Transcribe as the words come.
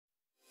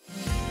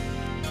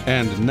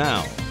And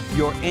now,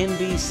 your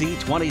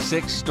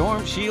NBC26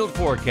 Storm Shield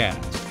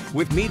forecast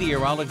with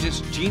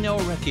meteorologist Gino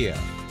Recchia.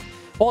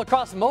 Well,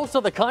 across most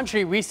of the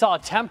country, we saw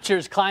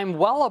temperatures climb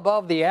well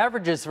above the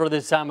averages for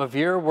this time of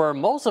year, where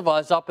most of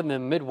us up in the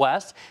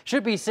Midwest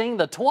should be seeing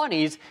the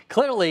 20s.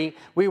 Clearly,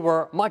 we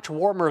were much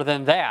warmer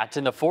than that,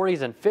 in the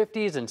 40s and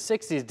 50s and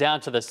 60s down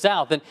to the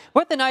south. And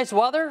with the nice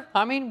weather,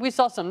 I mean, we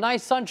saw some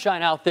nice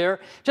sunshine out there.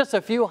 Just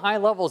a few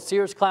high-level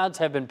cirrus clouds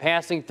have been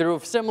passing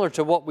through, similar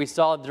to what we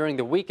saw during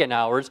the weekend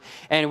hours.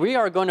 And we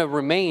are going to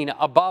remain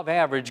above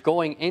average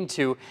going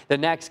into the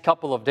next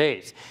couple of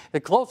days. The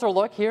closer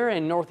look here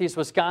in northeast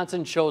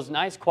Wisconsin shows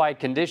nice quiet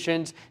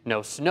conditions,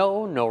 no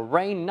snow, no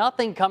rain,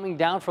 nothing coming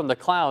down from the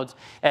clouds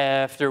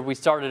after we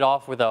started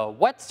off with a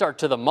wet start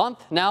to the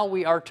month. Now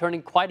we are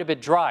turning quite a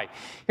bit dry.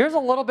 Here's a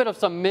little bit of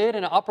some mid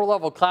and upper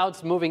level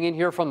clouds moving in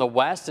here from the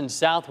west and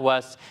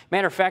southwest.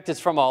 Matter of fact, it's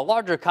from a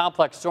larger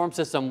complex storm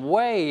system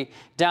way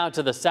down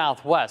to the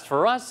southwest.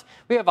 For us,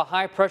 we have a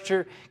high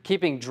pressure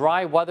keeping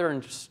dry weather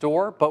in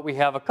store, but we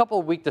have a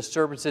couple of weak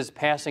disturbances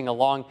passing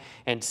along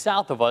and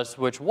south of us,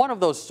 which one of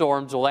those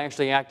storms will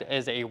actually act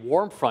as a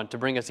warm front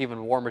to bring us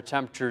even warmer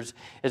temperatures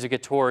as we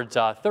get towards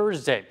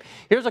Thursday.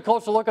 Here's a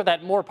closer look at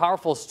that more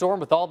powerful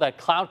storm with all that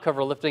cloud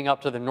cover lifting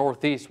up to the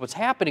northeast. What's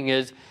happening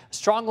is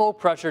strong low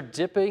pressure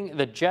dipping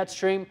the jet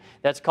stream.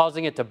 That's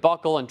causing it to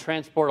buckle and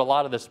transport a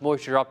lot of this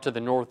moisture up to the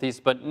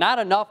northeast, but not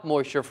enough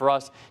moisture for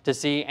us to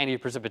see any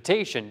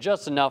precipitation,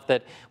 just enough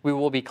that we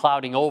will be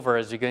clouding over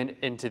as we get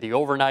into the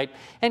overnight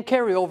and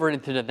carry over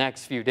into the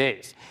next few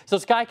days. So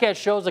Skycast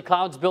shows the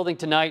clouds building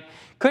tonight.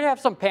 Could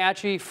have some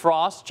patchy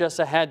frost, just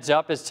a heads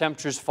up as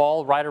temperatures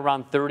fall right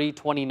around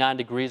 29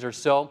 degrees or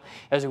so.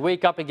 As we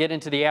wake up and get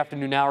into the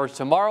afternoon hours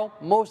tomorrow,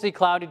 mostly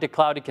cloudy to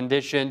cloudy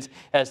conditions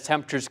as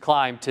temperatures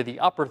climb to the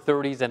upper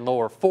 30s and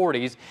lower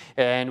 40s.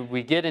 And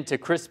we get into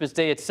Christmas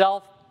Day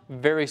itself,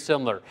 very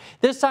similar.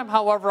 This time,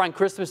 however, on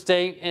Christmas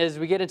Day, as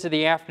we get into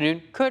the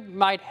afternoon,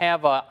 might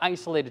have an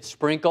isolated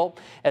sprinkle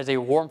as a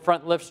warm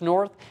front lifts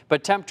north,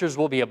 but temperatures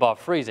will be above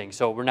freezing,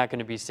 so we're not going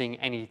to be seeing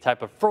any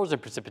type of frozen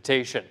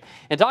precipitation.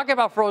 And talking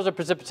about frozen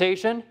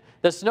precipitation,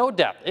 the snow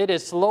depth, it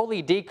is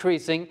slowly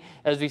decreasing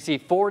as we see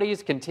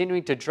 40s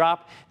continuing to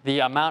drop the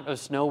amount of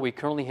snow we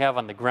currently have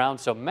on the ground.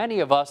 So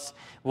many of us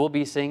will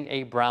be seeing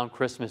a brown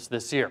Christmas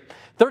this year.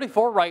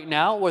 34 right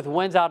now with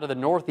winds out of the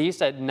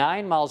northeast at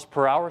 9 miles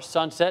per hour.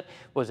 Sunset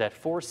was at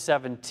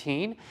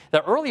 4:17.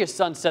 The earliest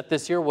sunset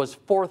this year was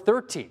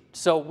 4:13.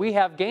 So we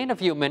have gained a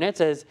few minutes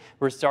as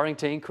we're starting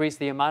to increase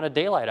the amount of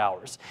daylight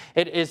hours.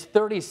 It is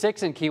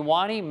 36 in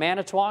Kewaunee,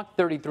 Manitowoc,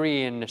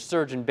 33 in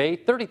Sturgeon Bay,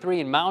 33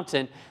 in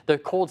Mountain. The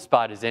cold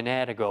spot is in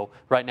Attigo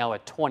right now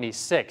at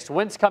 26.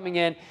 Winds coming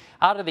in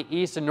out of the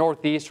east and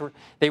northeast.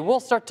 They will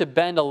start to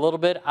bend a little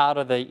bit out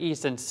of the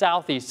east and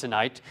southeast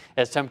tonight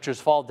as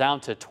temperatures fall down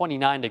to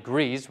 29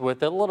 degrees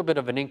with a little bit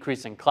of an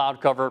increase in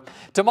cloud cover.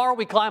 Tomorrow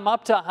we climb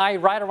up to a high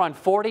right around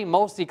 40,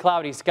 mostly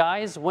cloudy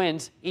skies,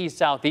 winds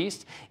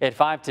east-southeast at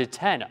 5 to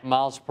 10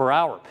 miles per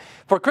hour.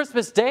 For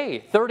Christmas Day,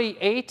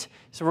 38.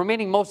 So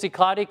remaining mostly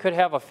cloudy, could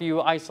have a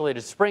few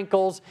isolated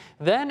sprinkles.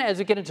 Then as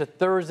we get into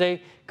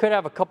Thursday, could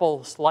have a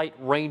couple slight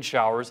rain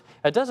showers.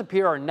 It does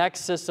appear our next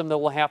system that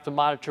we'll have to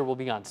monitor will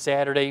be on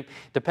Saturday.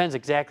 Depends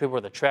exactly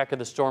where the track of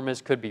the storm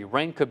is. Could be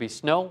rain, could be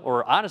snow,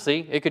 or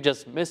honestly, it could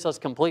just miss us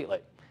completely.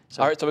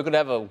 So, all right, so we're going to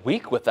have a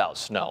week without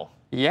snow.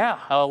 Yeah,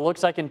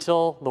 looks like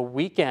until the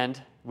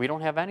weekend, we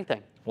don't have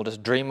anything. We'll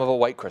just dream of a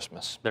white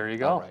Christmas. There you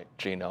go. All right,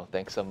 Gino,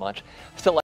 thanks so much. Still